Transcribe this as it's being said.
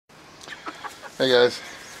Hey guys,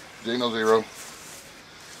 J0.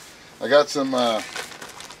 I got some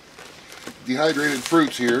dehydrated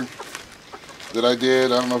fruits here that I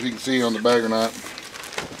did. I don't know if you can see on the bag or not.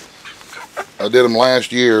 I did them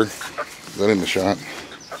last year. Is that in the shot?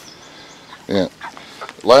 Yeah.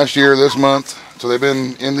 Last year, this month. So they've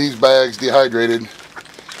been in these bags dehydrated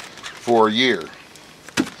for a year.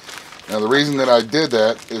 Now the reason that I did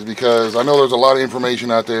that is because I know there's a lot of information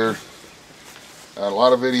out there. A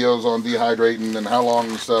lot of videos on dehydrating and how long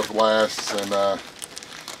the stuff lasts and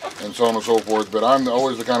so on and so forth. But I'm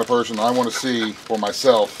always the kind of person I want to see for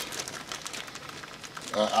myself.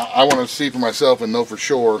 I want to see for myself and know for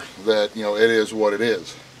sure that, you know, it is what it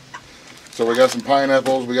is. So we got some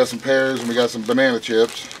pineapples, we got some pears, and we got some banana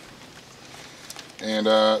chips. And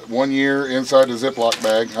 1 year inside the Ziploc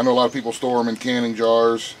bag. I know a lot of people store them in canning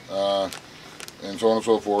jars and so on and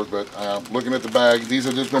so forth. But looking at the bag, these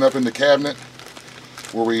have just been up in the cabinet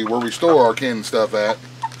where we store our canned stuff at.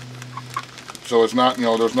 So it's not, you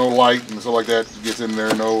know, there's no light and stuff like that gets in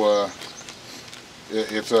there. No,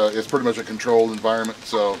 it's pretty much a controlled environment.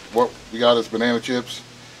 So what we got is banana chips,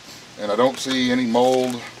 and I don't see any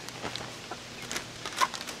mold.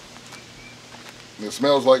 It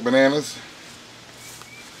smells like bananas.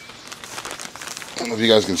 I don't know if you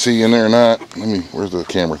guys can see in there or not. Where's the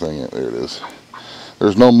camera thing at? There it is.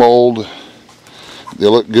 There's no mold. They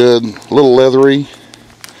look good, a little leathery,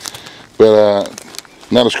 but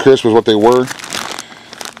not as crisp as what they were.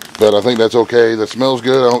 But I think that's okay. That smells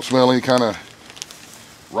good. I don't smell any kind of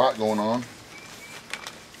rot going on.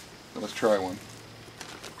 So let's try one.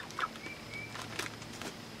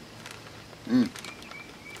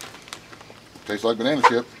 Tastes like banana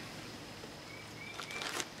chip.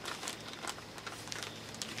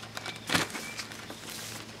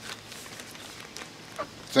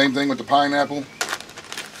 Same thing with the pineapple.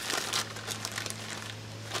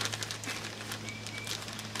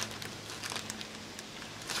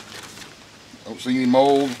 Don't see any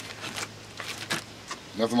mold.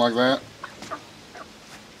 Nothing like that.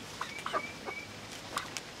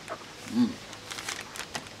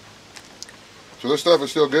 So this stuff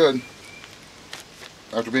is still good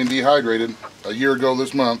after being dehydrated a year ago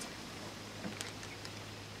this month.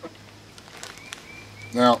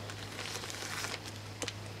 Now,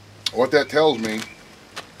 what that tells me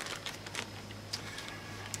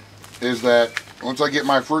is that once I get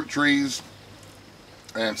my fruit trees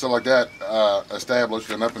and stuff like that established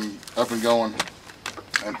and up and going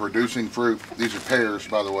and producing fruit, these are pears,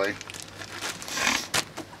 by the way,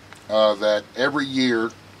 that every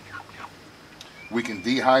year we can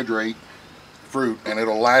dehydrate fruit and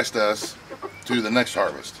it'll last us to the next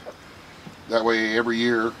harvest. That way every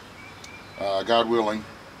year, God willing,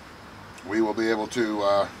 we will be able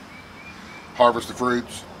to harvest the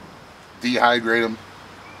fruits, dehydrate them,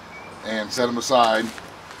 and set them aside,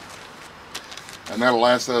 and that'll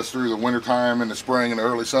last us through the winter time and the spring and the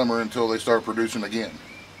early summer until they start producing again.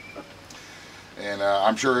 And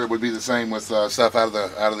I'm sure it would be the same with stuff out of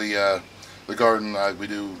the garden. We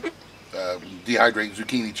do dehydrate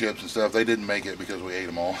zucchini chips and stuff. They didn't make it because we ate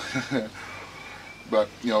them all. But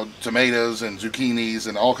you know, tomatoes and zucchinis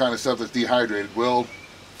and all kind of stuff that's dehydrated will.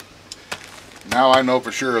 Now I know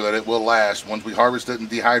for sure that it will last. Once we harvest it and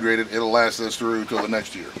dehydrate it, it'll last us through till the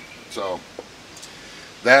next year. So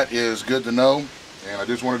that is good to know, and I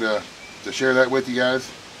just wanted to share that with you guys.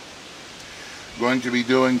 Going to be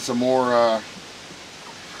doing some more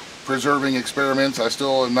preserving experiments. I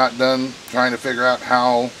still am not done trying to figure out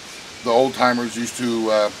how the old timers used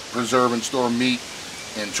to preserve and store meat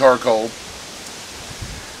in charcoal.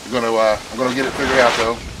 I'm gonna get it figured out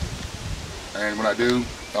though, and when I do,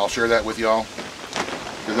 I'll share that with y'all,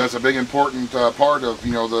 because that's a big important part of,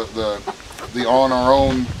 you know, the on our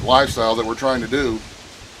own lifestyle that we're trying to do,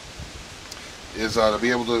 is to be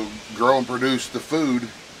able to grow and produce the food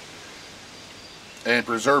and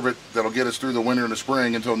preserve it that'll get us through the winter and the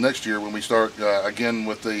spring until next year when we start again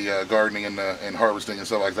with the gardening and harvesting and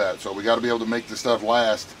stuff like that. So we got to be able to make this stuff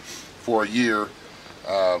last for a year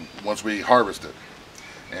once we harvest it.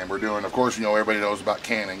 And we're doing, of course, you know, everybody knows about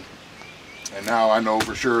canning. And now I know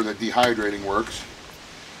for sure that dehydrating works.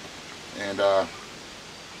 And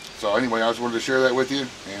so anyway, I just wanted to share that with you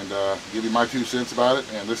and give you my 2 cents about it.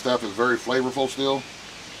 And this stuff is very flavorful still.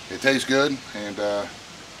 It tastes good, and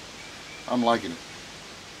I'm liking it.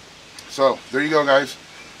 So there you go, guys.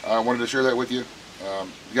 I wanted to share that with you.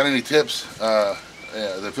 If you got any tips,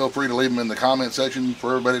 then feel free to leave them in the comment section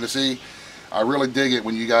for everybody to see. I really dig it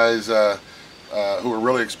when you guys who are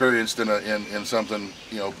really experienced in something,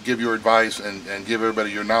 you know, give your advice and give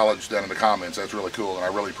everybody your knowledge down in the comments. That's really cool, and I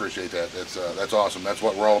really appreciate that. That's awesome. That's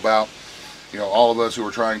what we're all about. You know, all of us who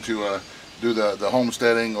are trying to do the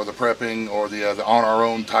homesteading or the prepping or the on our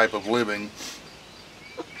own type of living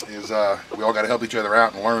is we all got to help each other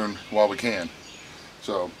out and learn while we can.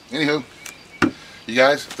 So anywho, you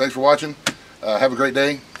guys, thanks for watching. Have a great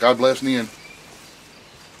day. God bless in the end.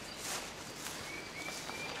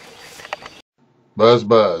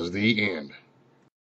 Buzz, the end.